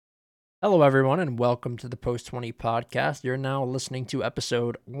Hello, everyone, and welcome to the Post 20 podcast. You're now listening to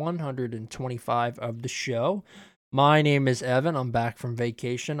episode 125 of the show. My name is Evan. I'm back from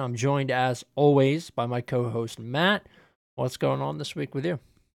vacation. I'm joined, as always, by my co host, Matt. What's going on this week with you?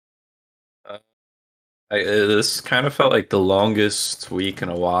 Uh, this kind of felt like the longest week in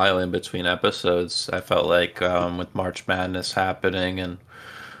a while in between episodes. I felt like with March Madness happening and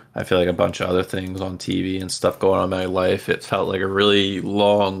I feel like a bunch of other things on TV and stuff going on in my life, it felt like a really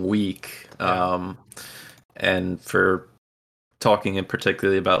long week. Yeah. And for talking in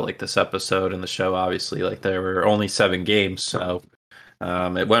particularly about like this episode and the show, obviously, like there were only 7 games, so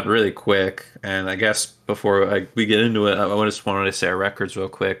it went really quick. And I guess before we get into it, I just wanted to say our records real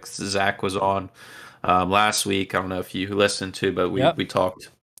quick. Zach was on last week. I don't know if you listened to, but we Yep. we talked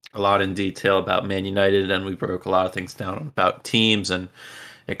a lot in detail about Man United, and we broke a lot of things down about teams, and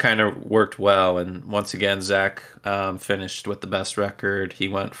it kind of worked well. And once again, Zach finished with the best record. He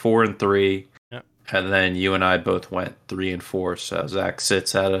went 4-3, Yep. and then you and I both went 3-4. So Zach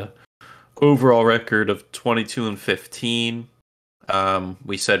sits at a overall record of 22-15.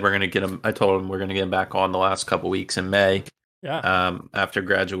 We said we're gonna get him. I told him we're gonna get him back on the last couple weeks in May, Yeah. after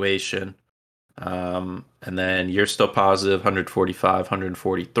graduation. And then you're still positive, 145,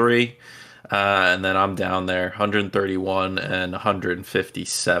 143. And then I'm down there, 131 and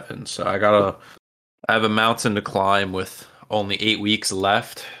 157. So I have a mountain to climb with only 8 weeks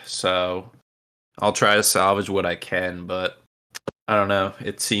left. So I'll try to salvage what I can, but I don't know.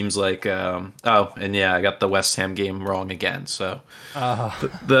 It seems like, oh, and yeah, I got the West Ham game wrong again. So Uh,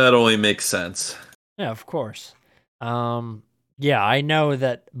 that only makes sense. yeah, of course. Yeah, I know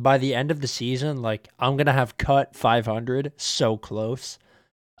that by the end of the season, like, I'm going to have cut 500 so close.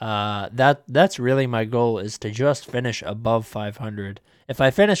 That's really my goal, is to just finish above 500. If I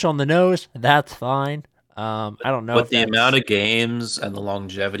finish on the nose, that's fine. I don't know With if the amount that's of games and the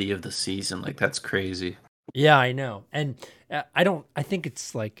longevity of the season, like that's crazy. yeah, I know, and I don't. I think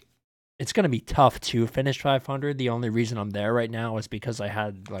it's like it's gonna be tough to finish 500. The only reason I'm there right now is because I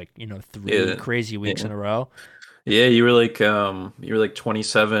had like three Yeah, crazy weeks yeah, in a row. yeah. You were like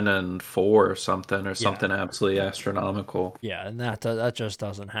 27-4 or Yeah, something absolutely astronomical. yeah, and that just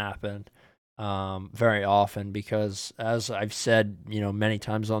doesn't happen very often because, as I've said, many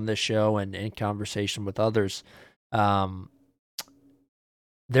times on this show and in conversation with others, um,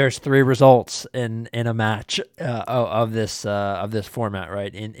 there's three results in a match of this format,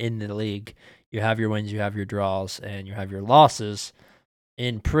 right? In the league, you have your wins, you have your draws, and you have your losses.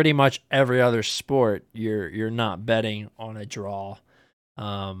 In pretty much every other sport, you're not betting on a draw.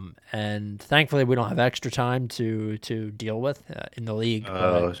 And thankfully, we don't have extra time to deal with in the league.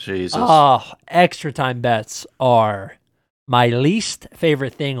 But Oh, Jesus. extra time bets are my least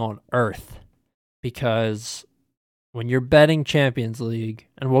favorite thing on earth because when you're betting Champions League,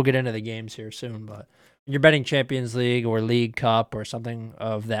 and we'll get into the games here soon, but when you're betting Champions League or League Cup or something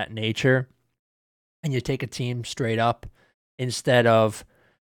of that nature, and you take a team straight up instead of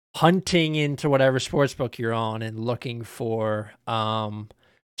hunting into whatever sportsbook you're on and looking for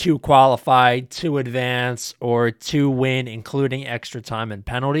to qualify, to advance, or to win, including extra time and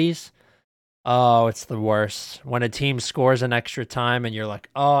penalties. Oh, it's the worst. When a team scores an extra time and you're like,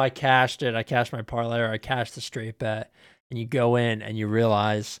 oh, I cashed it. I cashed my parlay, or I cashed the straight bet. And you go in and you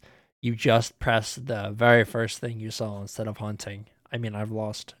realize you just pressed the very first thing you saw instead of hunting. I mean, I've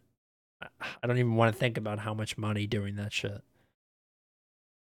lost. I don't even want to think about how much money doing that shit.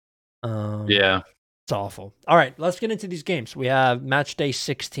 Um, Yeah. it's awful. All right, let's get into these games. We have match day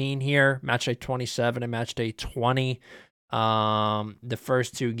 16 here, match day 27, and match day 20. The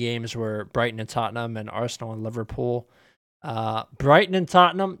first two games were Brighton and Tottenham and Arsenal and Liverpool. Brighton and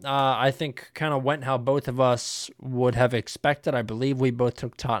Tottenham, I think, kind of went how both of us would have expected. I believe we both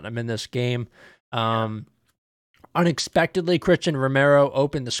took Tottenham in this game. Unexpectedly, Christian Romero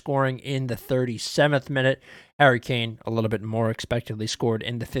opened the scoring in the 37th minute. Harry Kane, a little bit more expectedly, scored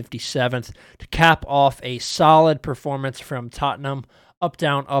in the 57th to cap off a solid performance from Tottenham. Up,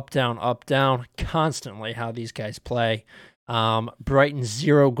 down, up, down, up, down. Constantly how these guys play. Brighton,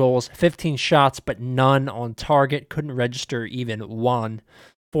 0 goals, 15 shots, but none on target. Couldn't register even one.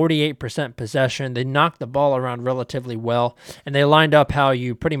 48% possession. They knocked the ball around relatively well, and they lined up how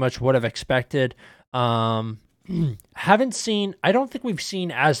you pretty much would have expected. Haven't seen. I don't think we've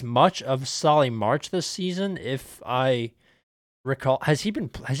seen as much of Solly March this season. If I recall, has he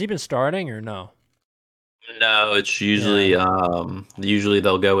been starting or no? No, it's Yeah, usually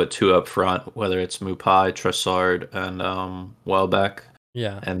they'll go with two up front, whether it's Mupai, Trossard, and Welbeck,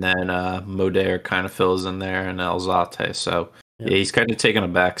 yeah, and then Moder kind of fills in there and Elzate. So yeah, yeah, he's kind of taken a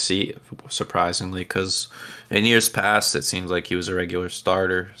back seat, surprisingly, because in years past it seems like he was a regular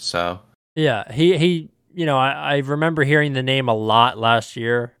starter. So Yeah, I remember hearing the name a lot last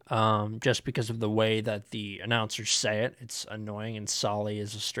year, just because of the way that the announcers say it. It's annoying, and Solly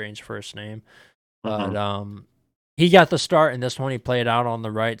is a strange first name. But Hmm. he got the start in this one. He played out on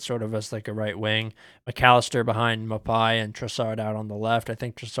the right, sort of as like a right wing. McAllister behind Mapai and Trossard out on the left. I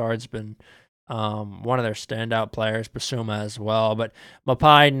think Trossard's been one of their standout players, Basuma as well. But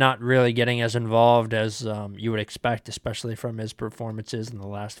Mapai not really getting as involved as you would expect, especially from his performances in the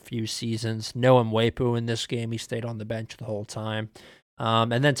last few seasons. No Mwepu in this game. He stayed on the bench the whole time.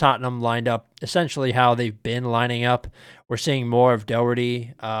 And then Tottenham lined up essentially how they've been lining up. We're seeing more of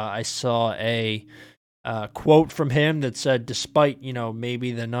Doherty. I saw a quote from him that said, despite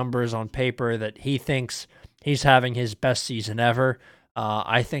maybe the numbers on paper that he thinks he's having his best season ever,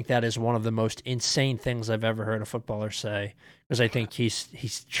 I think that is one of the most insane things I've ever heard a footballer say, because I think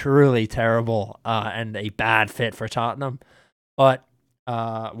he's truly terrible and a bad fit for Tottenham. But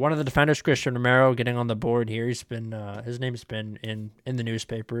one of the defenders, Christian Romero, getting on the board here. He's been his name's been in the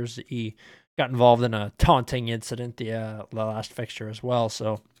newspapers. He got involved in a taunting incident the last fixture as well.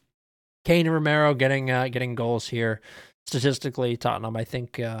 So Kane and Romero getting goals here. Statistically, Tottenham, I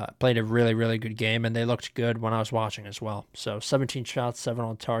think, played a really, really good game, and they looked good when I was watching as well. So 17 shots, 7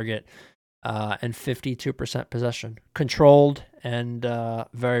 on target, and 52% possession. Controlled and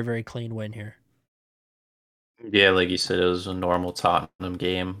very, very clean win here. Yeah, like you said, it was a normal Tottenham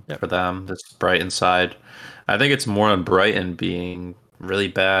game Yep. for them. This Brighton side, I think it's more on Brighton being really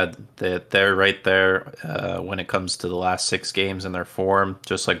bad. They're right there when it comes to the last 6 games in their form.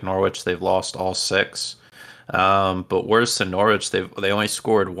 Just like Norwich, they've lost all 6. But worse than Norwich, they only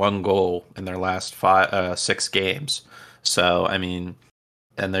scored 1 goal in their last 6 games. So I mean,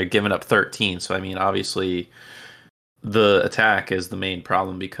 and they're giving up 13. So I mean, obviously the attack is the main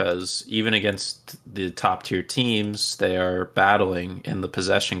problem because even against the top tier teams, they are battling in the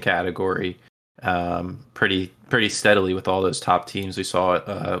possession category pretty steadily with all those top teams. We saw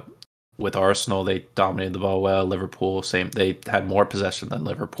it with Arsenal; they dominated the ball well. Liverpool, same. They had more possession than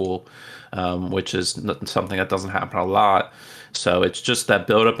Liverpool, which is something that doesn't happen a lot. So it's just that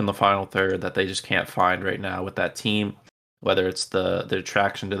build up in the final third that they just can't find right now with that team, whether it's the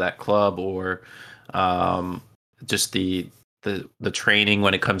attraction to that club or um, just the training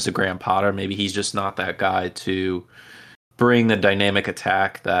when it comes to Graham Potter. Maybe he's just not that guy to bring the dynamic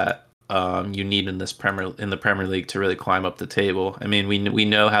attack that you need in the Premier League to really climb up the table. I mean, we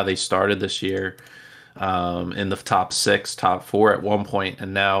know how they started this year in the top 6, top 4 at one point,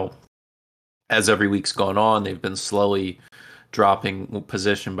 and now as every week's gone on, they've been slowly dropping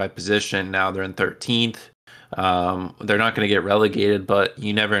position by position. Now they're in 13th. They're not going to get relegated, but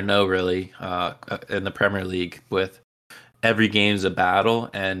you never know really in the Premier League with every game's a battle.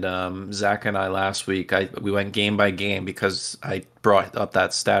 And Zach and I last week, we went game by game because I brought up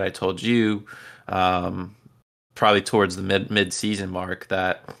that stat I told you um, probably towards the mid season mark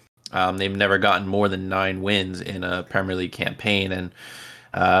that they've never gotten more than 9 wins in a Premier League campaign, and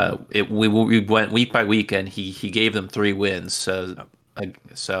we went week by week, and he gave them 3 wins. So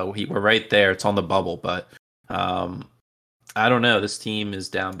we're right there. It's on the bubble, but. Um, I don't know. This team is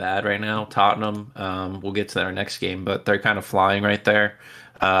down bad right now. Tottenham. We'll get to their next game, but they're kind of flying right there.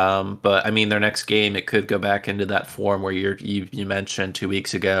 But I mean, their next game, it could go back into that form where you mentioned 2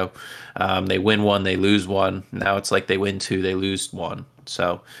 weeks ago. They win one, they lose one. Now it's like they win two, they lose one.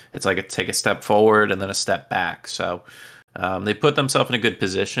 So it's like take a step forward and then a step back. So they put themselves in a good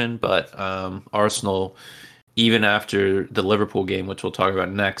position, but Arsenal, even after the Liverpool game, which we'll talk about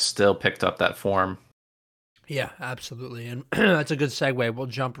next, still picked up that form. Yeah, absolutely. And that's a good segue. We'll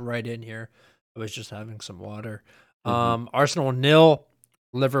jump right in here. I was just having some water. Hmm. Arsenal nil,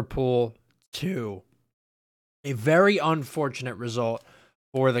 Liverpool 2. A very unfortunate result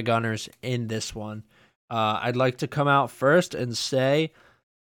for the Gunners in this one. I'd like to come out first and say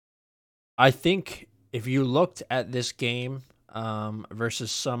I think if you looked at this game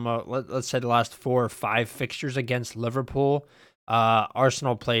versus some, let's say the last 4 or 5 fixtures against Liverpool,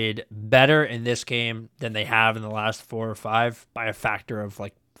 Arsenal played better in this game than they have in the last 4 or 5 by a factor of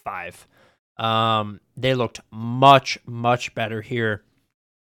like 5. They looked much, much better here.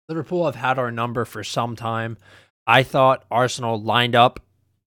 Liverpool have had our number for some time. I thought Arsenal lined up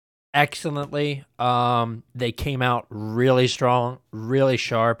excellently. They came out really strong, really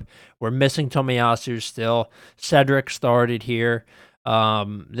sharp. We're missing Tomiyasu still. Cedric started here.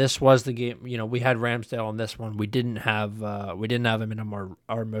 This was the game. We had Ramsdale on this one. We didn't have him in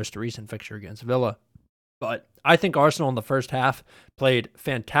our most recent fixture against Villa. But I think Arsenal in the first half played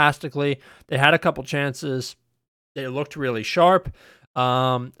fantastically. They had a couple chances. They looked really sharp.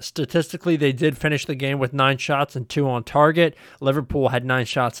 Statistically, they did finish the game with 9 shots and 2 on target. Liverpool had 9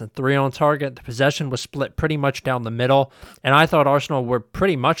 shots and 3 on target. The possession was split pretty much down the middle, and I thought Arsenal were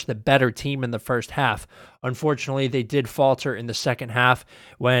pretty much the better team in the first half. Unfortunately, they did falter in the second half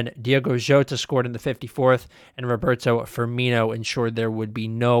when Diogo Jota scored in the 54th and Roberto Firmino ensured there would be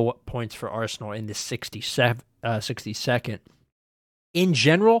no points for Arsenal in the 62nd. In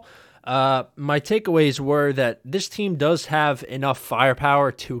general, my takeaways were that this team does have enough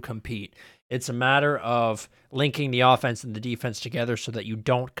firepower to compete. It's a matter of linking the offense and the defense together so that you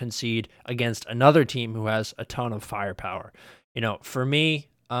don't concede against another team who has a ton of firepower. For me,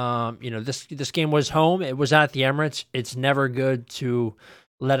 this game was home. It was at the Emirates. It's never good to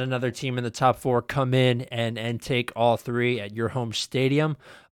let another team in the top 4 come in and take all 3 at your home stadium.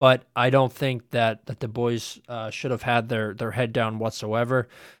 But I don't think that the boys should have had their head down whatsoever.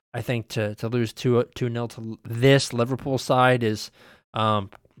 I think to lose 2-0 to this Liverpool side is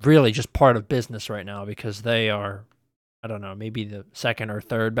really just part of business right now because they are, I don't know, maybe the second or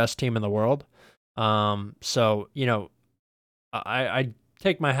third best team in the world. So, I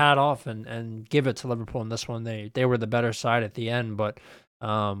take my hat off and give it to Liverpool in this one. They were the better side at the end, but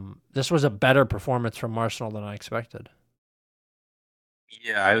this was a better performance from Arsenal than I expected.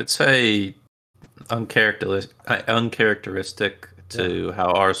 Yeah, I would say uncharacteristic to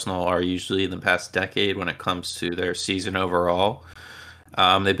how Arsenal are usually in the past decade when it comes to their season overall.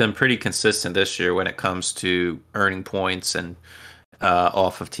 They've been pretty consistent this year when it comes to earning points and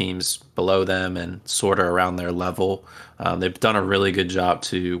off of teams below them and sort of around their level. They've done a really good job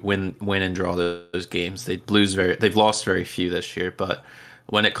to win and draw those games. They've lost very few this year, but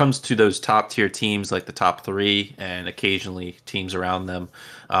when it comes to those top tier teams like the top 3 and occasionally teams around them,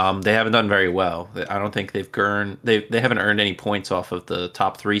 they haven't done very well. I don't think they haven't earned any points off of the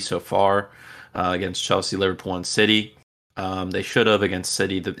top 3 so far against Chelsea, Liverpool, and City. They should have against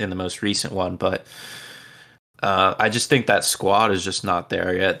City in the most recent one, but I just think that squad is just not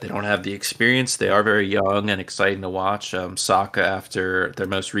there yet. They don't have the experience. They are very young and exciting to watch. Saka, after their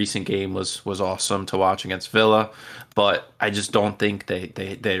most recent game, was awesome to watch against Villa, but I just don't think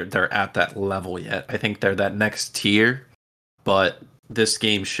they're at that level yet. I think they're that next tier, but this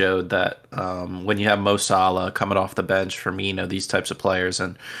game showed that when you have Mo Salah coming off the bench, Firmino, these types of players,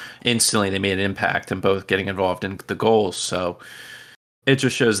 and instantly they made an impact and both getting involved in the goals. So it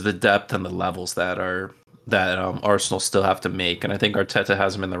just shows the depth and the levels that Arsenal still have to make, and I think Arteta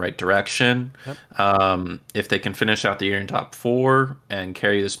has them in the right direction. Yep. If they can finish out the year in top 4 and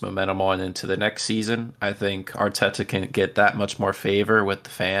carry this momentum on into the next season, I think Arteta can get that much more favor with the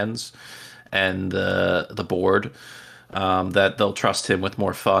fans and the board, that they'll trust him with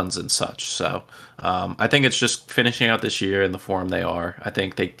more funds and such. So I think it's just finishing out this year in the form they are. I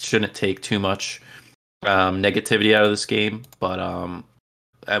think they shouldn't take too much negativity out of this game, but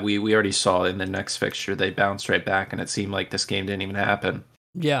we already saw in the next fixture they bounced right back, and it seemed like this game didn't even happen.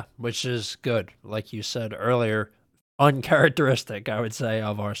 Yeah, which is good. Like you said earlier, uncharacteristic, I would say,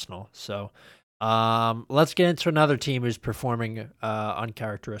 of Arsenal. So let's get into another team who's performing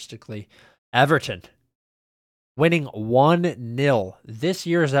uncharacteristically. Everton, winning 1-0. This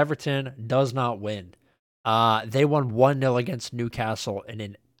year's Everton does not win. They won 1-0 against Newcastle in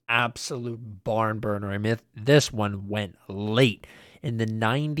an absolute barn burner. I mean, this one went late. In the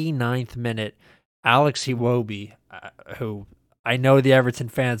 99th minute, Alex Iwobi, who I know the Everton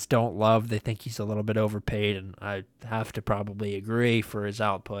fans don't love, they think he's a little bit overpaid, and I have to probably agree for his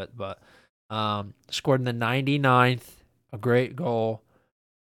output, but scored in the 99th, a great goal,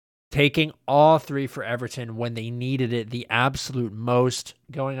 taking all 3 for Everton when they needed it the absolute most,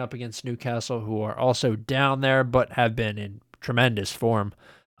 going up against Newcastle, who are also down there but have been in tremendous form.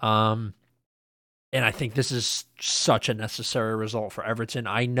 And I think this is such a necessary result for Everton.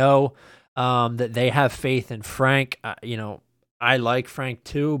 I know that they have faith in Frank. I like Frank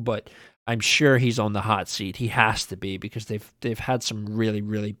too, but I'm sure he's on the hot seat. He has to be because they've had some really,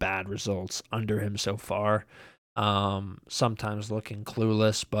 really bad results under him so far. Sometimes looking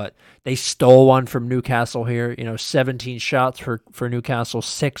clueless, but they stole one from Newcastle here. 17 shots for Newcastle,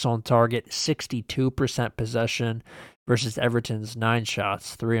 6 on target, 62% possession. Versus Everton's 9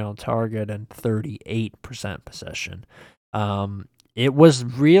 shots, 3 on target, and 38% possession. It was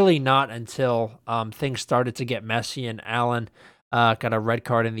really not until things started to get messy and Allen got a red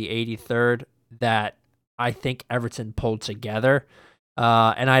card in the 83rd that I think Everton pulled together.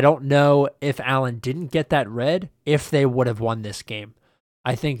 And I don't know if Allen didn't get that red, if they would have won this game.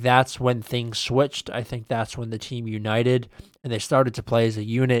 I think that's when things switched. I think that's when the team united and they started to play as a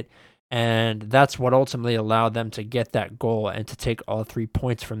unit. And that's what ultimately allowed them to get that goal and to take all 3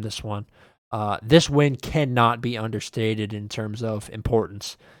 points from this one. This win cannot be understated in terms of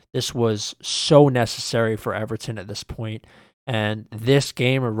importance. This was so necessary for Everton at this point, and this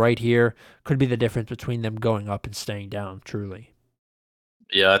game right here could be the difference between them going up and staying down, truly.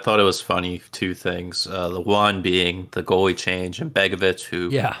 Yeah, I thought it was funny. Two things. The one being the goalie change and Begovic, who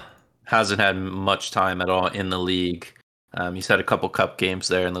Yeah. hasn't had much time at all in the league. He's had a couple cup games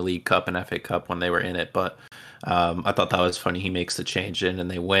there in the League Cup and FA Cup when they were in it, but I thought that was funny. He makes the change in and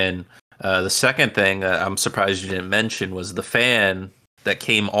they win. The second thing I'm surprised you didn't mention was the fan that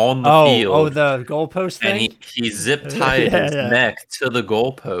came on the Oh, field the goalpost and thing? he zip tied Yeah, his yeah. neck to the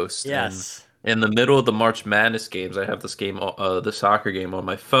goalpost. And Yes. in the middle of the March Madness games, I have this game, the soccer game, on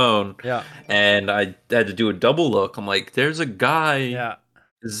my phone, Yeah. and I had to do a double look. I'm like, there's a guy Yeah.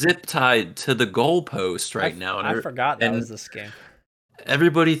 zip tied to the goalpost right now, I forgot that was and this game.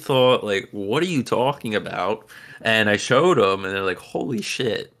 everybody thought like, "What are you talking about?" And I showed them, and they're like, "Holy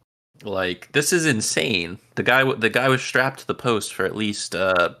shit!" Like this is insane. The guy was strapped to the post for at least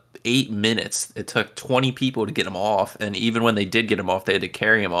 8 minutes. It took 20 people to get him off, and even when they did get him off, they had to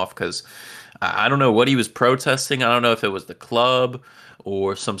carry him off because I don't know what he was protesting. I don't know if it was the club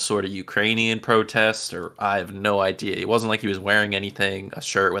or some sort of Ukrainian protest, or I have no idea. It wasn't like he was wearing anything, a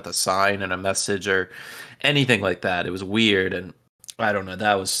shirt with a sign and a message or anything like that. It was weird, and I don't know.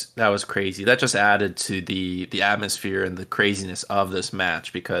 That was crazy. That just added to the atmosphere and the craziness of this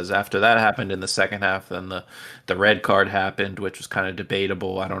match because after that happened in the second half, then the red card happened, which was kind of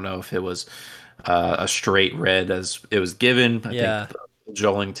debatable. I don't know if it was a straight red as it was given. I think Yeah.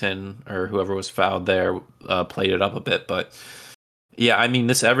 Jollington or whoever was fouled there played it up a bit, but yeah, I mean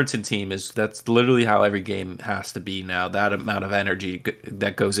this Everton team that's literally how every game has to be now. That amount of energy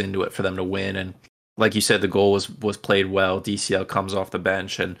that goes into it for them to win, and like you said, the goal was played well. DCL comes off the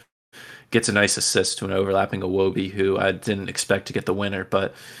bench and gets a nice assist to an overlapping Iwobi, who I didn't expect to get the winner,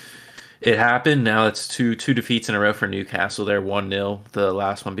 but it happened. Now it's two defeats in a row for Newcastle. They're 1-0, the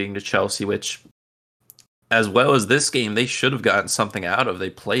last one being to Chelsea, which as well as this game, they should have gotten something out of. They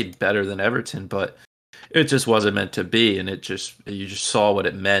played better than Everton, but it just wasn't meant to be, and you just saw what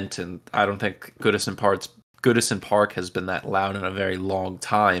it meant. And I don't think Goodison Park has been that loud in a very long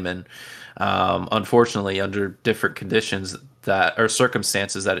time, and unfortunately, under different conditions that or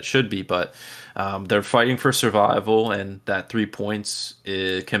circumstances that it should be, but they're fighting for survival, and that 3 points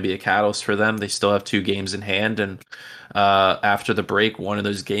can be a catalyst for them. They still have two games in hand, and after the break, one of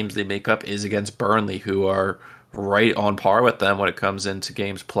those games they make up is against Burnley, who are right on par with them when it comes into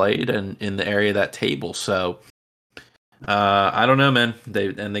games played and in the area of that table. So I don't know, man.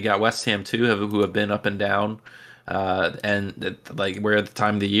 They got West Ham too, who have been up and down. Like we're at the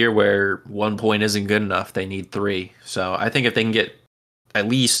time of the year where 1 point isn't good enough. They need three. So I think if they can get at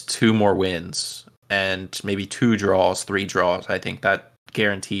least two more wins and maybe two draws, three draws, I think that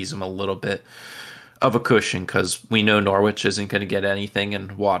guarantees them a little bit of a cushion because we know Norwich isn't going to get anything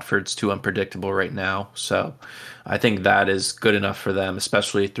and Watford's too unpredictable right now. So I think that is good enough for them,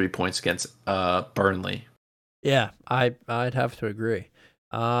 especially 3 points against Burnley. Yeah, I'd have to agree.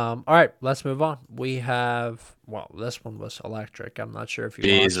 All right, let's move on. We have this one was electric. I'm not sure if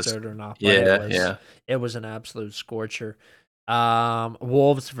you watched Jesus. it or not, but Yeah, yeah. it was an absolute scorcher.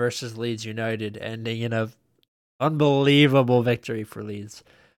 Wolves versus Leeds United, ending in a unbelievable victory for Leeds.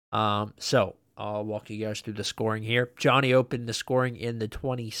 So I'll walk you guys through the scoring here. Johnny opened the scoring in the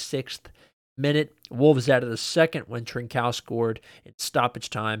 26th minute. Wolves added a second when Trincao scored in stoppage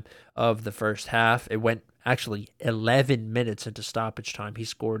time of the first half. It went actually 11 minutes into stoppage time. He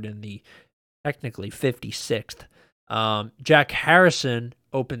scored in the technically 56th. Jack Harrison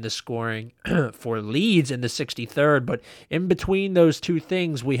opened the scoring for Leeds in the 63rd, but in between those two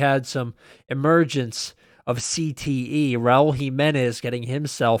things, we had some emergence of CTE. Raul Jimenez getting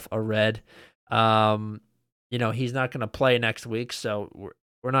himself a red. He's not going to play next week, so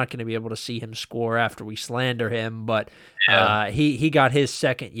we're not going to be able to see him score after we slander him, but Yeah. he got his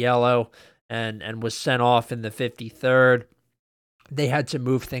second yellow and was sent off in the 53rd. They had to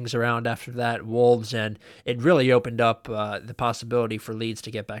move things around after that, Wolves, and it really opened up the possibility for Leeds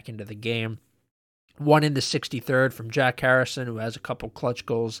to get back into the game. One in the 63rd from Jack Harrison, who has a couple clutch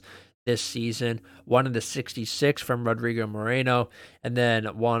goals this season. One in the 66th from Rodrigo Moreno. And then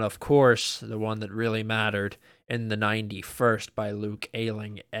one, of course, the one that really mattered, in the 91st by Luke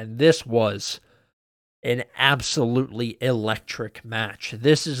Ayling. And this was an absolutely electric match.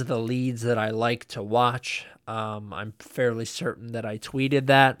 This is the Leeds that I like to watch. I'm fairly certain that I tweeted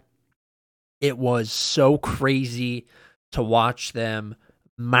that. It was so crazy to watch them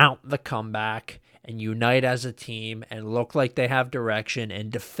mount the comeback and unite as a team and look like they have direction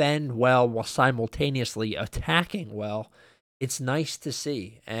and defend well while simultaneously attacking well. it's nice to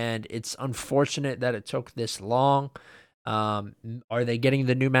see, and it's unfortunate that it took this long. Are they getting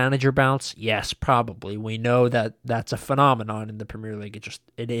the new manager bounce? Yes, probably. We know that that's a phenomenon in the Premier League.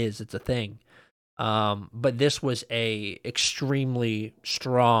 It is. It's a thing. But this was a extremely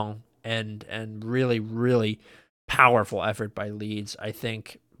strong and really really powerful effort by Leeds. I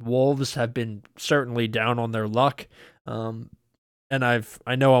think Wolves have been certainly down on their luck. Um, and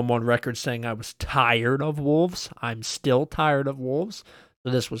I know I'm on record saying I was tired of Wolves. I'm still tired of Wolves.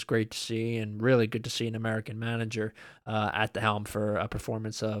 So this was great to see, and really good to see an American manager at the helm for a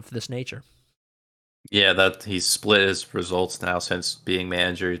performance of this nature. Yeah, that he's split his results now since being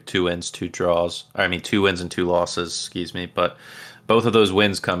manager. 2 wins, 2 draws. I mean, 2 wins and 2 losses. Excuse me, but both of those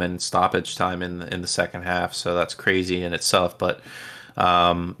wins come in stoppage time in the second half, so that's crazy in itself. But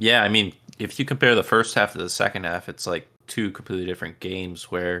yeah, I mean, if you compare the first half to the second half, it's like two completely different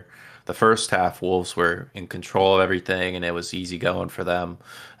games. Where the first half, Wolves were in control of everything, and it was easy going for them,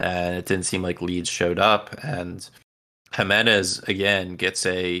 and it didn't seem like Leeds showed up. And Jimenez again gets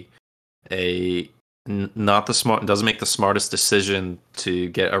a not the smart doesn't make the smartest decision to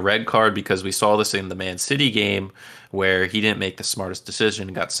get a red card, because we saw this in the Man City game where he didn't make the smartest decision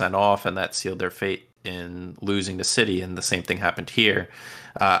and got sent off, and that sealed their fate in losing to City. And the same thing happened here.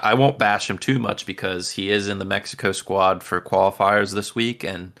 I won't bash him too much because he is in the Mexico squad for qualifiers this week,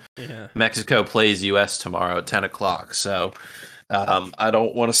 and Yeah. Mexico plays US tomorrow at 10 o'clock. So I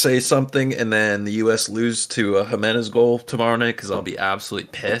don't want to say something and then the US lose to a Jimenez goal tomorrow night, because I'll be absolutely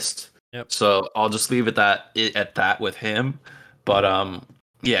pissed. Yep. So I'll just leave it at that with him. But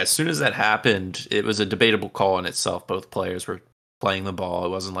yeah, as soon as that happened, it was a debatable call in itself. Both players were playing the ball. It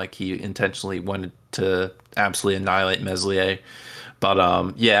wasn't like he intentionally wanted to absolutely annihilate Meslier.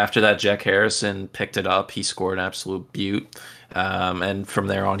 But yeah, after that, Jack Harrison picked it up. He scored an absolute beaut. And from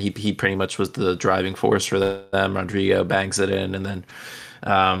there on, he pretty much was the driving force for them. Rodrigo bangs it in, and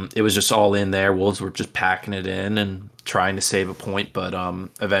then it was just all in there. Wolves were just packing it in and trying to save a point, but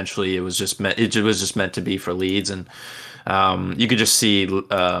eventually it was just meant to be for Leeds. And you could just see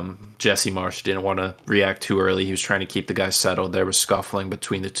Jesse Marsh didn't want to react too early. He was trying to keep the guys settled. There was scuffling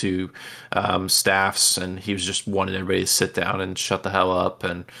between the two staffs, and he was just wanted everybody to sit down and shut the hell up.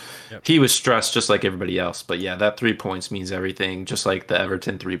 And Yep. he was stressed just like everybody else. But yeah, that 3 points means everything, just like the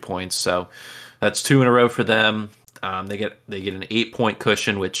Everton 3 points. So that's two in a row for them. They get an 8 point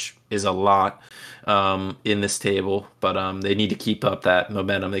cushion, which is a lot in this table, but they need to keep up that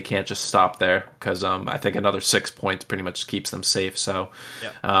momentum. They can't just stop there, because I think another 6 points pretty much keeps them safe. So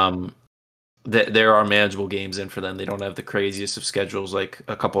Yep. there are manageable games in for them. They don't have the craziest of schedules like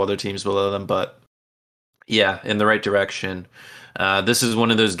a couple other teams below them, but yeah, in the right direction. This is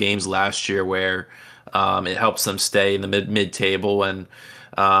one of those games last year where it helps them stay in the mid table, and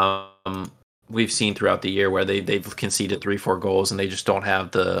um, we've seen throughout the year where they've conceded 3-4 goals and they just don't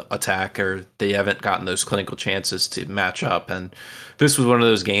have the attack, or they haven't gotten those clinical chances to match up. And this was one of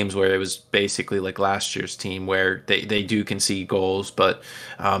those games where it was basically like last year's team, where they do concede goals, but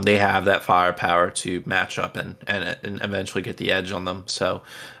they have that firepower to match up and eventually get the edge on them. So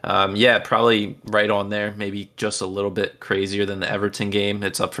yeah, probably right on there, maybe just a little bit crazier than the Everton game.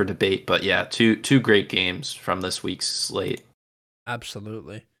 It's up for debate, but yeah, two great games from this week's slate.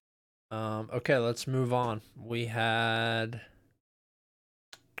 Absolutely. Okay, let's move on. We had.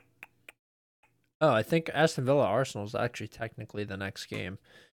 Oh, I think Aston Villa Arsenal is actually technically the next game.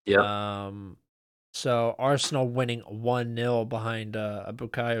 Yep. Um, so Arsenal winning 1-0 behind a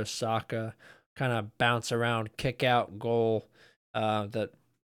Bukayo Saka kind of bounce around kick out goal that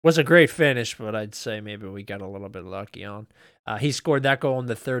was a great finish, but I'd say maybe we got a little bit lucky on. He scored that goal in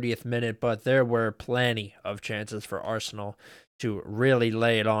the 30th minute, but there were plenty of chances for Arsenal to really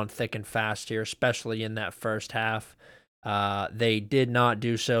lay it on thick and fast here, especially in that first half. They did not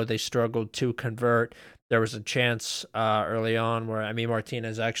do so. They struggled to convert. There was a chance early on where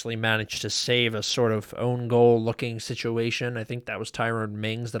Martinez actually managed to save a sort of own goal looking situation. I think that was Tyrone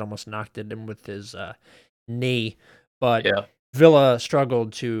Mings that almost knocked it in with his knee. But Yeah. Villa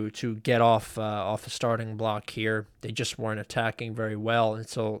struggled to get off the starting block here. They just weren't attacking very well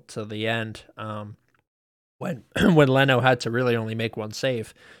until to the end. When when Leno had to really only make one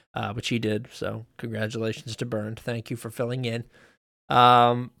save, which he did. So congratulations to Bernd. Thank you for filling in.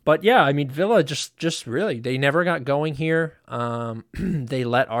 But yeah, I mean Villa just really they never got going here. They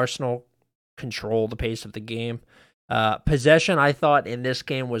let Arsenal control the pace of the game. Possession, I thought in this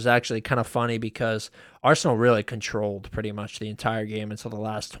game was actually kind of funny because Arsenal really controlled pretty much the entire game until the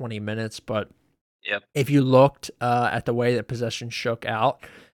last 20 minutes. But Yep. if you looked at the way that possession shook out,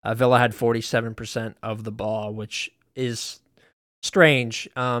 Villa had 47% of the ball, which is strange.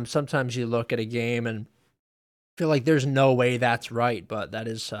 Sometimes you look at a game and feel like there's no way that's right, but that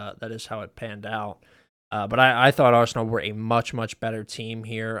is how it panned out. But I thought Arsenal were a much, much better team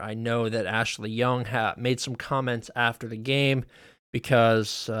here. I know that Ashley Young made some comments after the game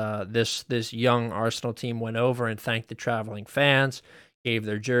because this young Arsenal team went over and thanked the traveling fans, gave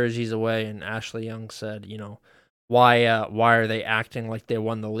their jerseys away, and Ashley Young said, why are they acting like they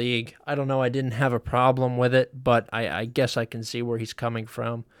won the league? I don't know. I didn't have a problem with it, but I guess I can see where he's coming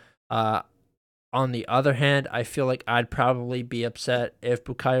from. On the other hand, I feel like I'd probably be upset if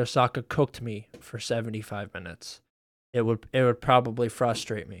Bukayo Saka cooked me for 75 minutes. It would probably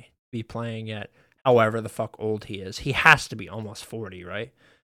frustrate me to be playing at however the fuck old he is. He has to be almost 40, right?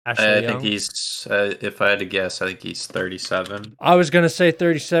 I Ashley think Young? he's, if I had to guess, I think he's 37. I was going to say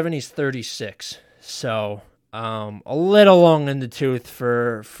 37, he's 36. So, a little long in the tooth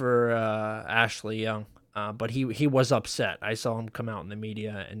for Ashley Young. But he was upset. I saw him come out in the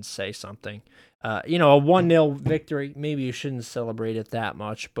media and say something. A 1-0 victory, maybe you shouldn't celebrate it that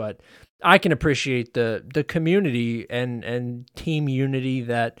much, but I can appreciate the community and team unity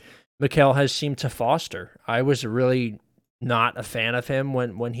that Mikel has seemed to foster. I was really not a fan of him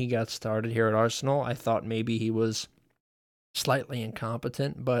when he got started here at Arsenal. I thought maybe he was slightly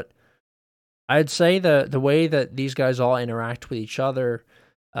incompetent, but I'd say the way that these guys all interact with each other,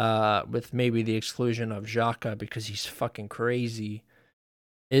 with maybe the exclusion of Xhaka because he's fucking crazy,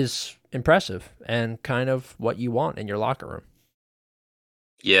 is impressive and kind of what you want in your locker room.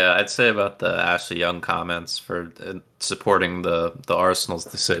 Yeah, I'd say about the Ashley Young comments for supporting the Arsenal's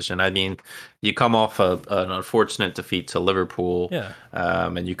decision. I mean, you come off an unfortunate defeat to Liverpool, Yeah.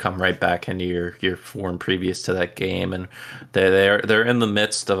 and you come right back into your form previous to that game, and they're in the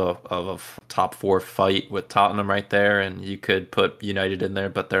midst of a top four fight with Tottenham right there, and you could put United in there,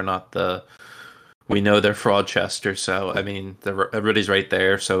 but they're not the. We know they're fraud Chester, so I mean, everybody's right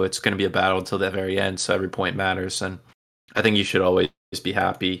there, so it's going to be a battle until the very end. So every point matters, and I think you should always be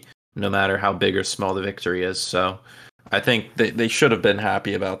happy, no matter how big or small the victory is. So I think they should have been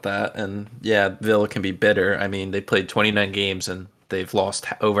happy about that. And yeah, Villa can be bitter. I mean, they played 29 games and they've lost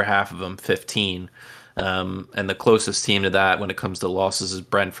over half of them, 15. And the closest team to that when it comes to losses is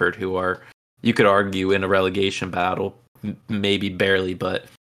Brentford, who are, you could argue, in a relegation battle, maybe barely, but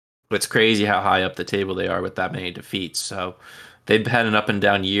it's crazy how high up the table they are with that many defeats. So they've had an up and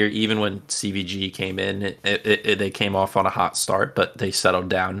down year. Even when CVG came in, they came off on a hot start, but they settled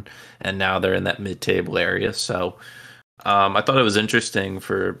down, and now they're in that mid-table area. So I thought it was interesting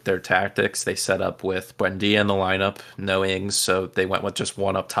for their tactics. They set up with Buendia in the lineup, no Ings, so they went with just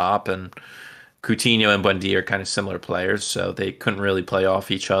one up top, and Coutinho and Buendia are kind of similar players, so they couldn't really play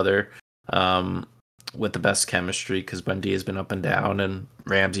off each other with the best chemistry because Buendia has been up and down, and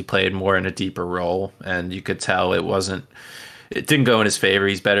Ramsey played more in a deeper role, and you could tell it didn't go in his favor.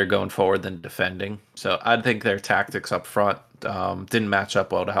 He's better going forward than defending. So I think their tactics up front didn't match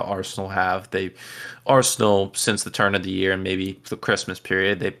up well to how Arsenal have. Arsenal, since the turn of the year and maybe the Christmas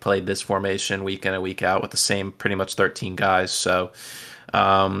period, they played this formation week in and week out with the same pretty much 13 guys. So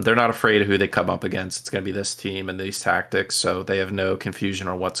they're not afraid of who they come up against. It's going to be this team and these tactics. So they have no confusion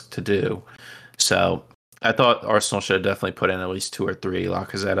on what to do. So I thought Arsenal should have definitely put in at least two or three.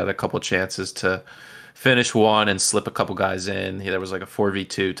 Lacazette had a couple chances to finish one and slip a couple guys in. There was like a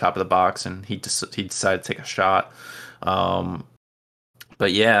 4v2 top of the box, and he decided to take a shot.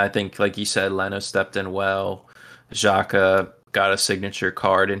 But yeah, I think like you said, Leno stepped in well. Xhaka got a signature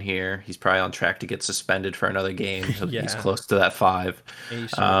card in here. He's probably on track to get suspended for another game. So he's Yeah. close to that 5. He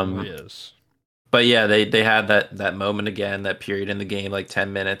certainly is. But yeah, they had that moment again, that period in the game, like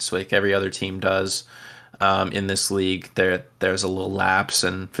 10 minutes, like every other team does. In this league, there's a little lapse,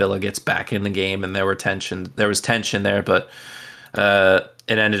 and Villa gets back in the game, and there was tension there, but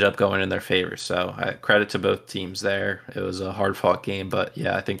it ended up going in their favor. So credit to both teams there. It was a hard fought game, but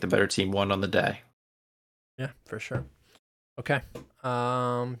yeah, I think the better team won on the day. Yeah, for sure. Okay.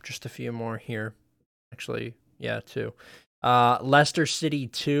 Just a few more here. Actually, yeah, two. Leicester City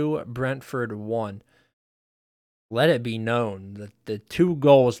 2, Brentford 1. Let it be known that the 2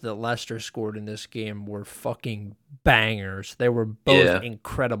 goals that Leicester scored in this game were fucking bangers. They were both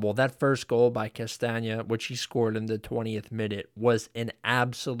incredible. That first goal by Castagna, which he scored in the 20th minute, was an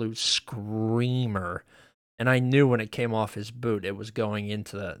absolute screamer. And I knew when it came off his boot, it was going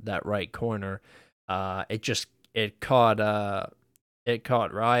into that right corner. It caught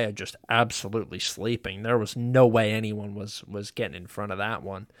Raya just absolutely sleeping. There was no way anyone was getting in front of that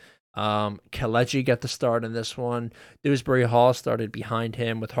one. Kelechi got the start in this one. Dewsbury Hall started behind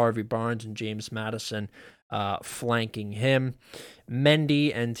him with Harvey Barnes and James Maddison flanking him.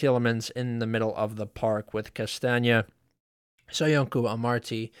 Mendy and Tielemans in the middle of the park with Castagna Soyuncu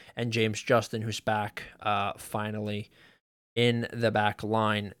Amartey, and James Justin, who's back finally in the back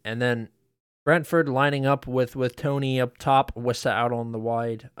line. And then Brentford lining up with Tony up top, Wissa out on the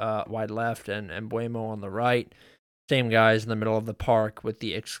wide left, and Buemo on the right. Same guys in the middle of the park with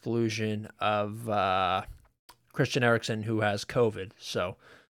the exclusion of Christian Eriksen, who has COVID. So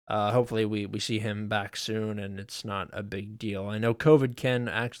hopefully we see him back soon and it's not a big deal. I know COVID can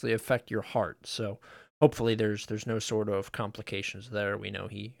actually affect your heart, so hopefully there's no sort of complications there. We know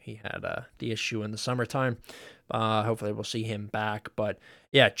he had the issue in the summertime. Hopefully we'll see him back. But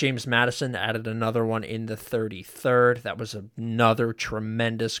yeah, James Maddison added another one in the 33rd. That was another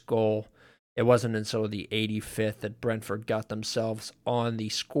tremendous goal. It wasn't until the 85th that Brentford got themselves on the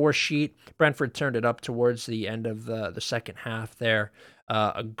score sheet. Brentford turned it up towards the end of the second half there.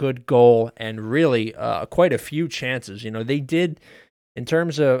 A good goal and really quite a few chances. You know, they did, in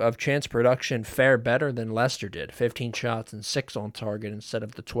terms of chance production, fare better than Leicester did. 15 shots and 6 on target instead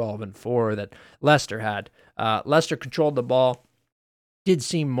of the 12 and 4 that Leicester had. Leicester controlled the ball, did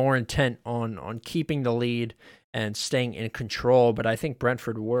seem more intent on keeping the lead and staying in control, but I think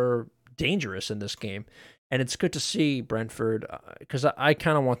Brentford were dangerous in this game. And it's good to see Brentford, because I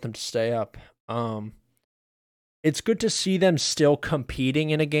kind of want them to stay up. It's good to see them still competing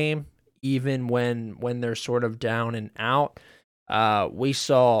in a game, even when they're sort of down and out. We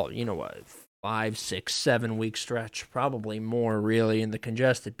saw, a 5, 6, 7 week stretch, probably more really in the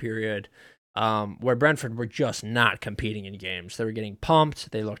congested period, where Brentford were just not competing in games. They were getting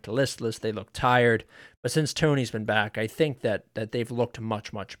pumped. They looked listless. They looked tired. But since Tony's been back, I think that they've looked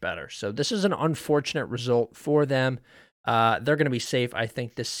much, much better. So this is an unfortunate result for them. They're going to be safe, I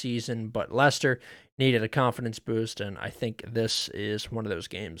think, this season. But Leicester needed a confidence boost, and I think this is one of those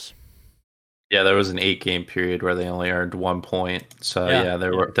games. Yeah, there was an 8-game period where they only earned 1 point. So yeah,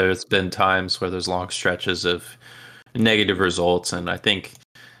 there's been times where there's long stretches of negative results, and I think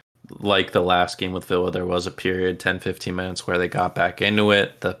like the last game with Villa, there was a period, 10, 15 minutes, where they got back into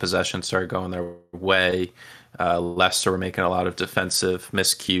it. The possession started going their way. Leicester were making a lot of defensive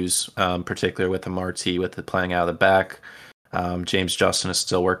miscues, particularly with the Marti, with the playing out of the back. James Justin is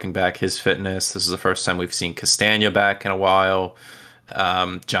still working back his fitness. This is the first time we've seen Castagna back in a while.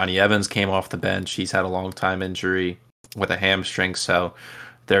 Johnny Evans came off the bench. He's had a long time injury with a hamstring, so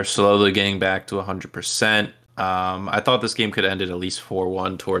they're slowly getting back to 100%. I thought this game could end at least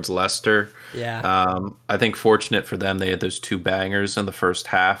 4-1 towards Leicester. Yeah. I think fortunate for them, they had those 2 bangers in the first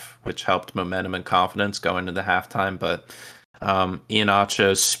half, which helped momentum and confidence going into halftime. But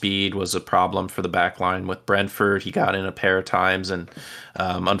Iheanacho's speed was a problem for the back line with Brentford. He got in a pair of times, and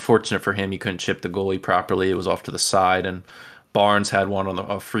unfortunate for him, he couldn't chip the goalie properly. It was off to the side, and Barnes had one on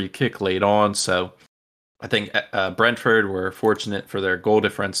a free kick late on. So I think Brentford were fortunate for their goal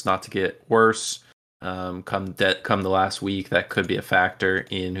difference not to get worse. Come the last week, that could be a factor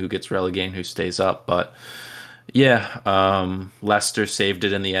in who gets relegated, who stays up. But yeah, Leicester saved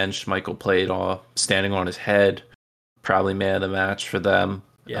it in the end. Schmeichel played standing on his head, probably man of the match for them.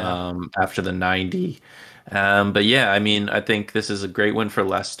 Yeah. After the 90. But yeah, I mean, I think this is a great win for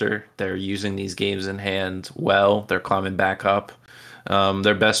Leicester. They're using these games in hand well. They're climbing back up.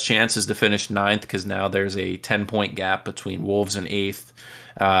 Their best chance is to finish 9th, because now there's a 10-point gap between Wolves and 8th.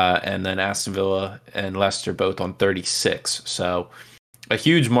 And then Aston Villa and Leicester both on 36. So a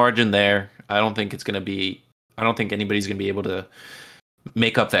huge margin there. I don't think anybody's going to be able to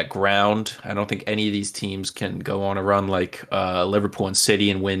make up that ground. I don't think any of these teams can go on a run like Liverpool and City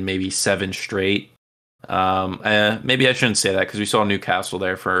and win maybe 7 straight. Maybe I shouldn't say that, because we saw Newcastle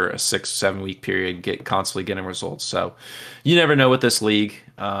there for a 6-7 week period constantly getting results. So you never know with this league.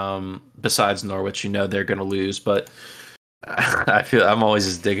 Besides Norwich, they're going to lose, but I feel I'm always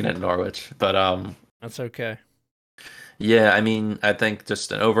just digging at Norwich. But That's okay. yeah, I mean, I think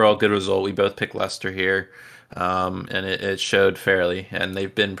just an overall good result. We both picked Leicester here, and it showed fairly, and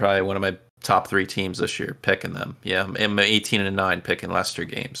they've been probably one of my top 3 teams this year, picking them. Yeah, I'm 18-9 picking Leicester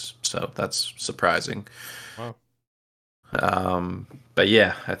games, so that's surprising. Wow. But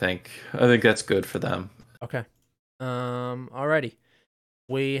yeah, I think that's good for them. Okay. Alrighty.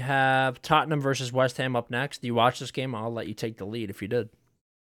 We have Tottenham versus West Ham up next. Do you watch this game? I'll let you take the lead if you did.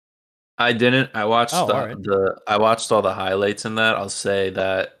 I didn't. I watched all right. I watched all the highlights in that. I'll say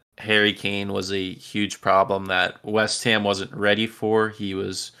that Harry Kane was a huge problem that West Ham wasn't ready for. He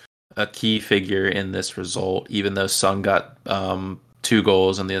was a key figure in this result, even though Son got 2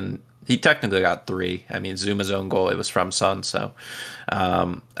 goals, and then he technically got 3. I mean, Zuma's own goal, it was from Son. So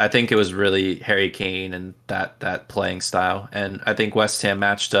I think it was really Harry Kane and that playing style. And I think West Ham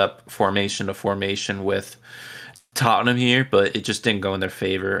matched up formation to formation with Tottenham here, but it just didn't go in their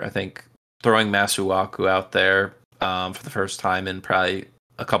favor. I think throwing Masuaku out there for the first time in probably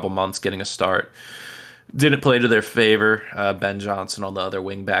a couple months, getting a start. Didn't play to their favor. Ben Johnson on the other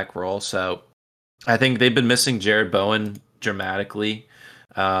wing back role. So I think they've been missing Jared Bowen dramatically.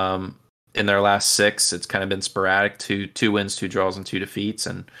 Um, in their last six, it's kind of been sporadic: two wins, two draws, and two defeats.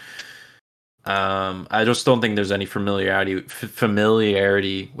 And I just don't think there's any familiarity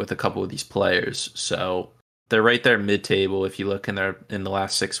with a couple of these players. So they're right there mid-table if you look in the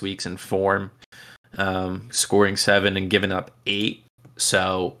last 6 weeks in form, scoring 7 and giving up 8.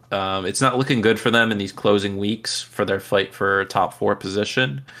 So it's not looking good for them in these closing weeks for their fight for a top 4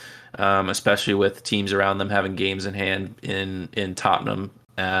 position, especially with teams around them having games in hand in Tottenham,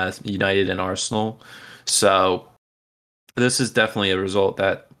 United, and Arsenal. So this is definitely a result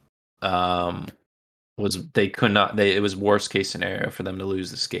that um, was they could not they it was worst case scenario for them to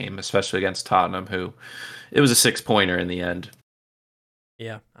lose this game, especially against Tottenham, who it was a 6-pointer in the end.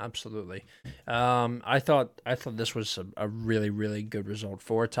 Yeah, absolutely. I thought this was a really, really good result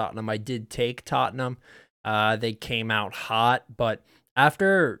for Tottenham. I did take Tottenham. They came out hot, but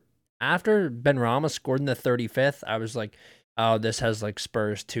after Benrahma scored in the 35th, I was like, oh, this has like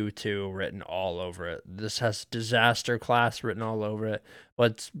Spurs 2-2 written all over it. This has disaster class written all over it.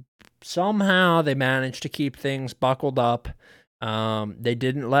 But somehow they managed to keep things buckled up. They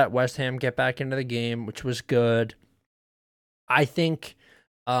didn't let West Ham get back into the game, which was good. I think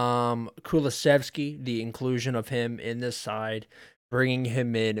Kulusevski, the inclusion of him in this side, bringing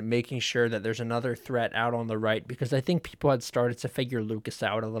him in and making sure that there's another threat out on the right, because I think people had started to figure Lucas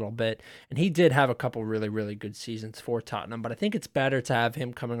out a little bit, and he did have a couple really, really good seasons for Tottenham, but I think it's better to have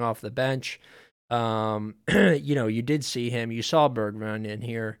him coming off the bench. You did see him. You saw Bergman in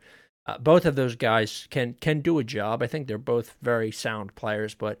here. Both of those guys can do a job. I think they're both very sound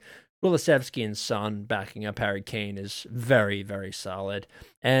players, but Kulusevski and Son backing up Harry Kane is very, very solid.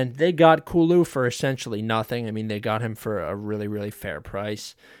 And they got Kulu for essentially nothing. I mean, they got him for a really, really fair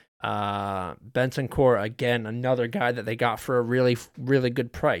price. Bentancur, again, another guy that they got for a really, really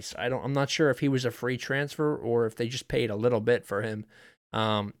good price. I'm not sure if he was a free transfer or if they just paid a little bit for him.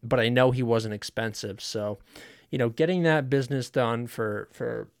 But I know he wasn't expensive. So, getting that business done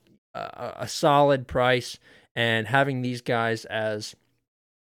for a solid price and having these guys as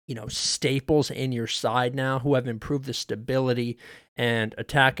staples in your side now who have improved the stability and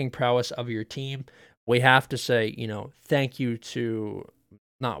attacking prowess of your team. We have to say, thank you to,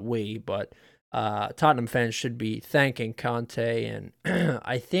 not we, but Tottenham fans should be thanking Conte. And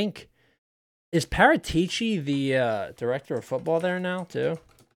I think, is Paratici the director of football there now too?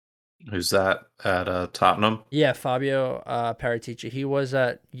 Who's that at Tottenham? Yeah, Fabio Paratici. He was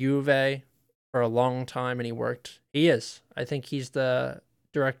at Juve for a long time and he is. I think he's the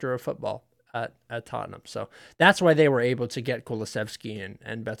director of football at Tottenham. So that's why they were able to get Kulusevski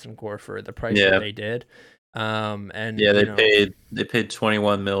and Bentancur for the price that they did. They paid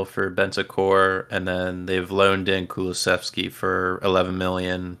 21 mil for Bentancur, and then they've loaned in Kulusevski for 11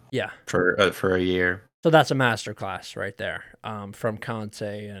 million. Yeah, for a year. So that's a masterclass right there from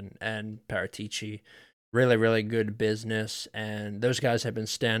Conte and Paratici. Really, really good business, and those guys have been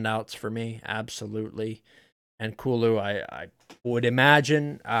standouts for me, absolutely. And Kulu, I would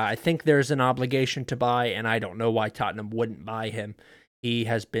imagine, I think there's an obligation to buy, and I don't know why Tottenham wouldn't buy him. He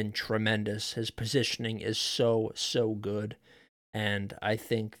has been tremendous. His positioning is so, so good. And I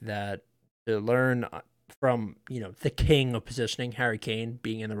think that to learn from, the king of positioning, Harry Kane,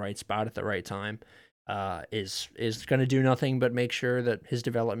 being in the right spot at the right time, is going to do nothing but make sure that his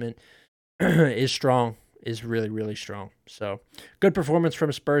development is strong. Is really, really strong. So good performance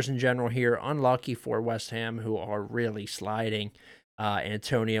from Spurs in general here. Unlucky for West Ham, who are really sliding.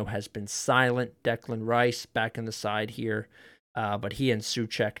 Antonio has been silent. Declan Rice back in the side here. But he and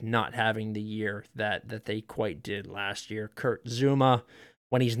Souček not having the year that they quite did last year. Kurt Zuma,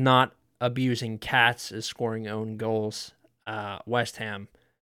 when he's not abusing cats, is scoring own goals. West Ham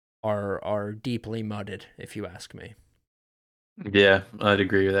are deeply mudded, if you ask me. Yeah, I'd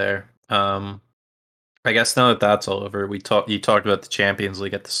agree there. I guess now that that's all over, you talked about the Champions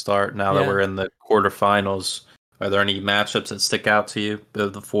League at the start. Now that we're in the quarterfinals, are there any matchups that stick out to you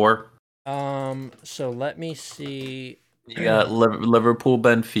of the 4? So let me see. You got Liverpool,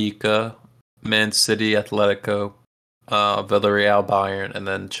 Benfica, Man City, Atletico, Villarreal, Bayern, and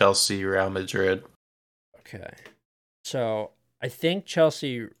then Chelsea, Real Madrid. Okay. So I think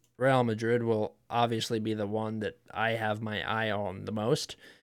Chelsea, Real Madrid will obviously be the one that I have my eye on the most.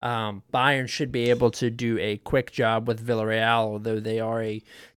 Bayern should be able to do a quick job with Villarreal, although they are a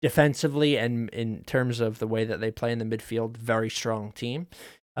defensively and in terms of the way that they play in the midfield, very strong team.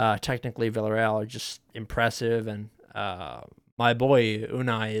 Technically, Villarreal are just impressive, and my boy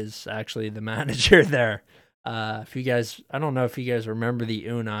Unai is actually the manager there. If you guys, I don't know if you guys remember the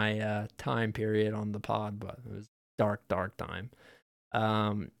Unai time period on the pod, but it was dark, dark time.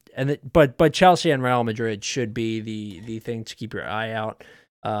 But Chelsea and Real Madrid should be the thing to keep your eye out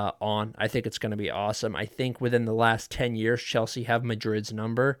on. I think it's going to be awesome. I think within the last 10 years, Chelsea have Madrid's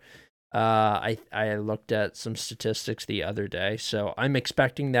number. I looked at some statistics the other day, so I'm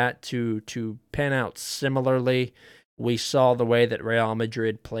expecting that to pan out similarly. We saw the way that Real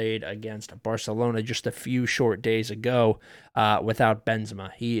Madrid played against Barcelona just a few short days ago without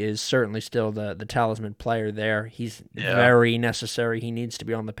Benzema. He is certainly still the talisman player there. He's very necessary. He needs to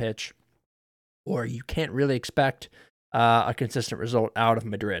be on the pitch, or you can't really expect a consistent result out of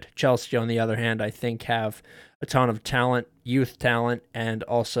Madrid. Chelsea, on the other hand, I think have a ton of talent, youth talent, and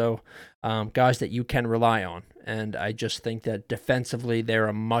also guys that you can rely on. And I just think that defensively, they're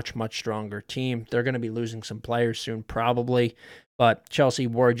a much, much stronger team. They're going to be losing some players soon, probably. But Chelsea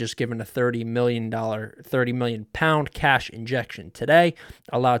were just given a £30 million cash injection today,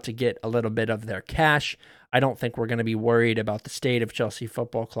 allowed to get a little bit of their cash. I don't think we're going to be worried about the state of Chelsea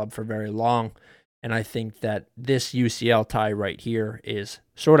Football Club for very long. And I think that this UCL tie right here is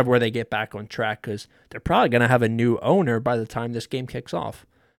sort of where they get back on track because they're probably going to have a new owner by the time this game kicks off.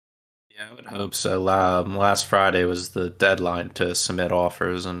 Yeah, I would hope so. Last Friday was the deadline to submit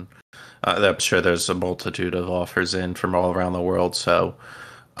offers, and I'm sure there's a multitude of offers in from all around the world. So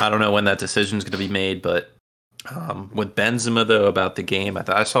I don't know when that decision is going to be made, but with Benzema though about the game,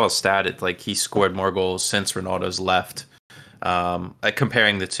 I saw a stat. He scored more goals since Ronaldo's left.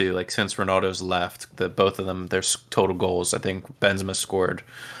 Comparing the two, like since Ronaldo's left, both of them their total goals. I think Benzema scored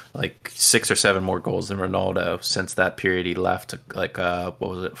like 6 or 7 more goals than Ronaldo since that period he left. What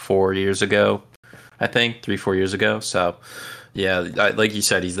was it, 4 years ago? I think 3-4 years ago. So yeah, like you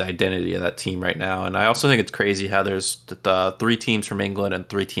said, he's the identity of that team right now. And I also think it's crazy how there's 3 teams from England and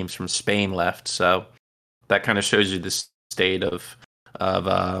 3 teams from Spain left. So that kind of shows you the state of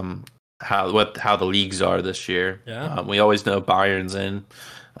how the leagues are this year. Yeah. We always know Bayern's in.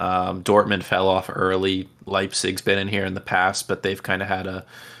 Dortmund fell off early. Leipzig's been in here in the past, but they've kind of had a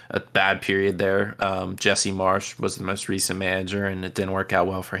bad period there. Jesse Marsch was the most recent manager, and it didn't work out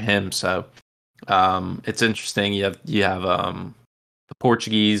well for him. So it's interesting. You have the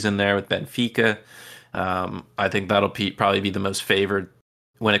Portuguese in there with Benfica. I think that'll probably be the most favored.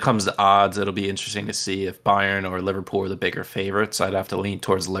 When it comes to odds, it'll be interesting to see if Bayern or Liverpool are the bigger favorites. I'd have to lean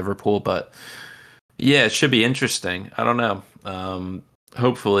towards Liverpool, but yeah, it should be interesting. I don't know.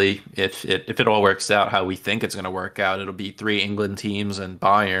 Hopefully, if it all works out how we think it's going to work out, it'll be 3 England teams and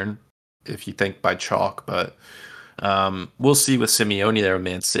Bayern, if you think by chalk. But we'll see with Simeone there with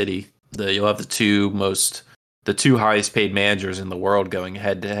Man City. You'll have the two highest paid managers in the world going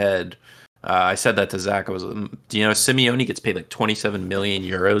head to head. I said that to Zach. Do you know Simeone gets paid like 27 million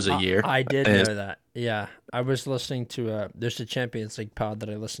euros a year? I did know that. Yeah, I was listening to there's a Champions League pod that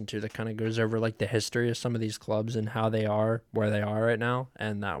I listened to that kind of goes over like the history of some of these clubs and how they are where they are right now,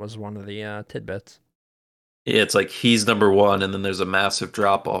 and that was one of the tidbits. Yeah, it's like he's number 1, and then there's a massive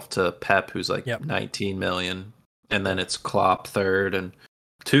drop off to Pep, who's like Yep. 19 million, and then it's Klopp third, and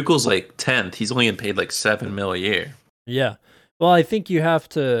Tuchel's like 10th. He's only getting paid like 7 mil a year. Yeah. Well, I think you have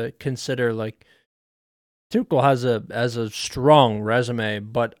to consider like Tuchel has a strong resume,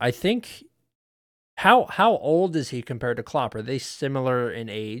 but I think how old is he compared to Klopp? Are they similar in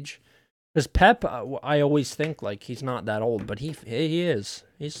age? Because Pep, I always think like he's not that old, but he is.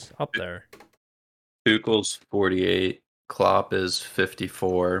 He's up there. Tuchel's 48, Klopp is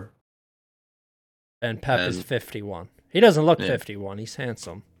 54, And Pep is 51. He doesn't look 51. He's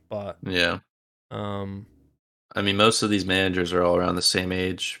handsome, but yeah. Um, I mean, most of these managers are all around the same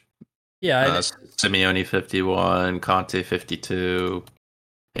age. yeah, Simeone 51, Conte 52,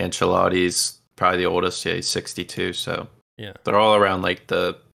 Ancelotti's probably the oldest. Yeah, he's 62. So yeah, they're all around like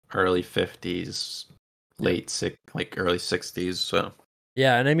the early 50s, early 60s. So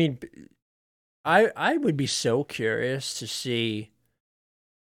yeah, and I mean, I would be so curious to see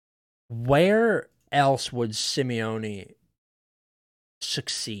where else would Simeone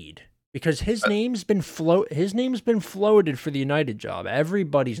succeed, because his name's been floated for the United job.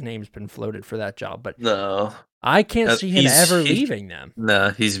 Everybody's name's been floated for that job, but no, I can't see him ever leaving them.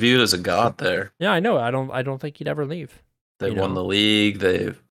 No, he's viewed as a god there. Yeah, I know. I don't think he'd ever leave. They won the league.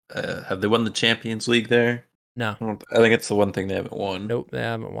 Have they won the Champions League there? No, I think it's the one thing they haven't won. Nope, they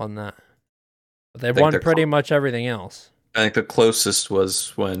haven't won that. But they've won pretty much everything else. I think the closest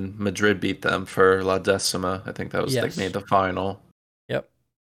was when Madrid beat them for La Decima. I think that was they made the final. Yep.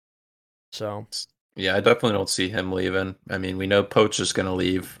 So yeah, I definitely don't see him leaving. I mean, we know Poch is going to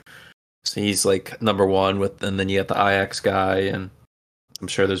leave. So he's like number 1 and then you got the Ajax guy, and I'm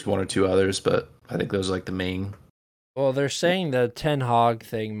sure there's one or two others, but I think those are like the main. Well, they're saying the Ten Hag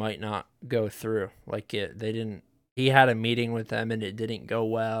thing might not go through. They didn't. He had a meeting with them and it didn't go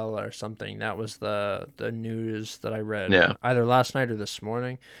well or something. That was the news that I read Yeah. either last night or this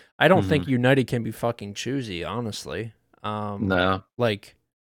morning. I don't Hmm. think United can be fucking choosy, honestly. No. Like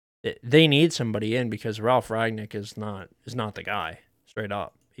they need somebody in because Ralph Ragnick is not the guy. Straight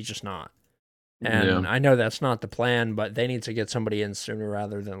up, he's just not. Yeah. And I know that's not the plan, but they need to get somebody in sooner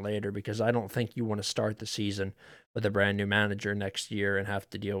rather than later because I don't think you want to start the season with a brand new manager next year and have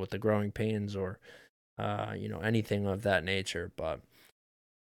to deal with the growing pains or anything of that nature. But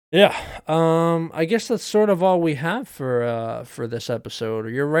yeah, I guess that's sort of all we have for this episode.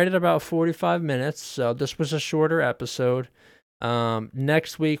 You're right at about 45 minutes, so this was a shorter episode.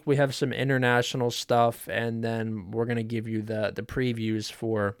 Next week we have some international stuff, and then we're gonna give you the previews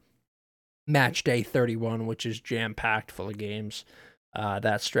for match day 31, which is jam packed full of games.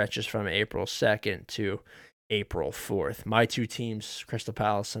 That stretches from April 2nd to April 4th. My two teams, Crystal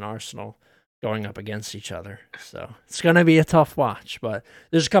Palace and Arsenal, going up against each other. So it's going to be a tough watch, but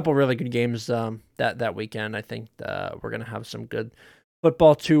there's a couple really good games that weekend. I think we're going to have some good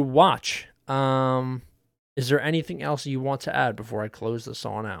football to watch. Is there anything else you want to add before I close this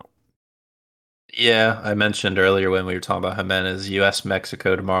on out? Yeah, I mentioned earlier when we were talking about Jimenez, U.S.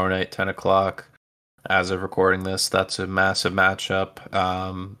 Mexico tomorrow night, 10 o'clock. As of recording this, that's a massive matchup.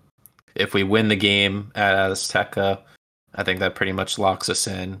 If we win the game at Azteca, I think that pretty much locks us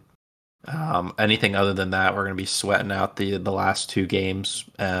in. Anything other than that, we're going to be sweating out the last two games.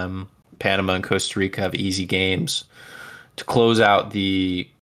 Panama and Costa Rica have easy games to close out the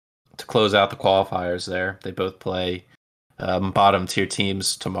qualifiers. There, they both play bottom tier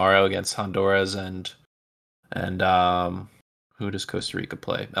teams tomorrow against Honduras and who does Costa Rica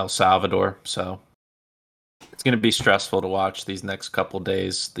play? El Salvador. So it's going to be stressful to watch these next couple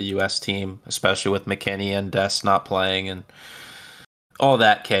days. The U.S. team, especially with McKennie and Dest not playing and all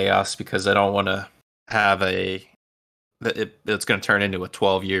that chaos, because I don't want to have it's going to turn into a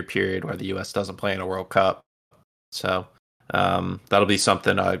 12-year period where the U.S. doesn't play in a World Cup. So that'll be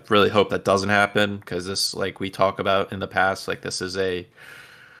something I really hope that doesn't happen, because this, like we talk about in the past, like this is a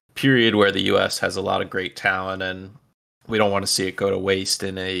period where the U.S. has a lot of great talent, and we don't want to see it go to waste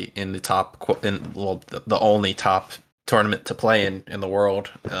in the only top tournament to play in the world,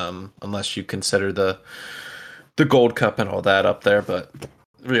 unless you consider the Gold Cup and all that up there, but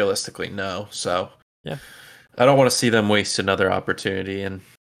realistically, no. So Yeah. I don't want to see them waste another opportunity, and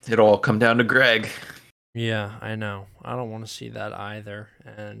it'll all come down to Greg. Yeah, I know. I don't want to see that either.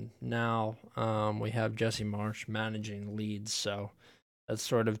 And now we have Jesse Marsh managing Leeds, so that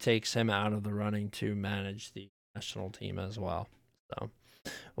sort of takes him out of the running to manage the national team as well. So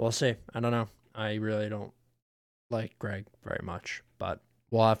we'll see. I don't know. I really don't like Greg very much, but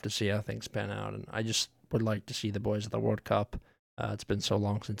we'll have to see how things pan out. And I just would like to see the boys at the World Cup. It's been so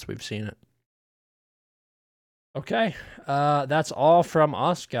long since we've seen it. Okay, that's all from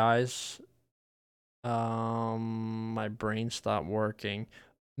us, guys. My brain stopped working.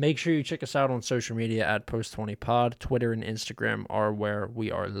 Make sure you check us out on social media at Post20Pod. Twitter and Instagram are where we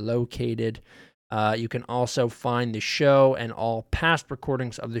are located. You can also find the show and all past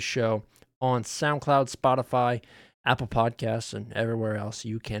recordings of the show on SoundCloud, Spotify, Apple Podcasts, and everywhere else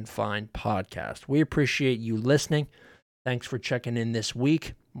you can find podcasts. We appreciate you listening. Thanks for checking in this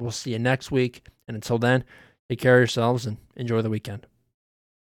week. We'll see you next week. And until then, take care of yourselves and enjoy the weekend.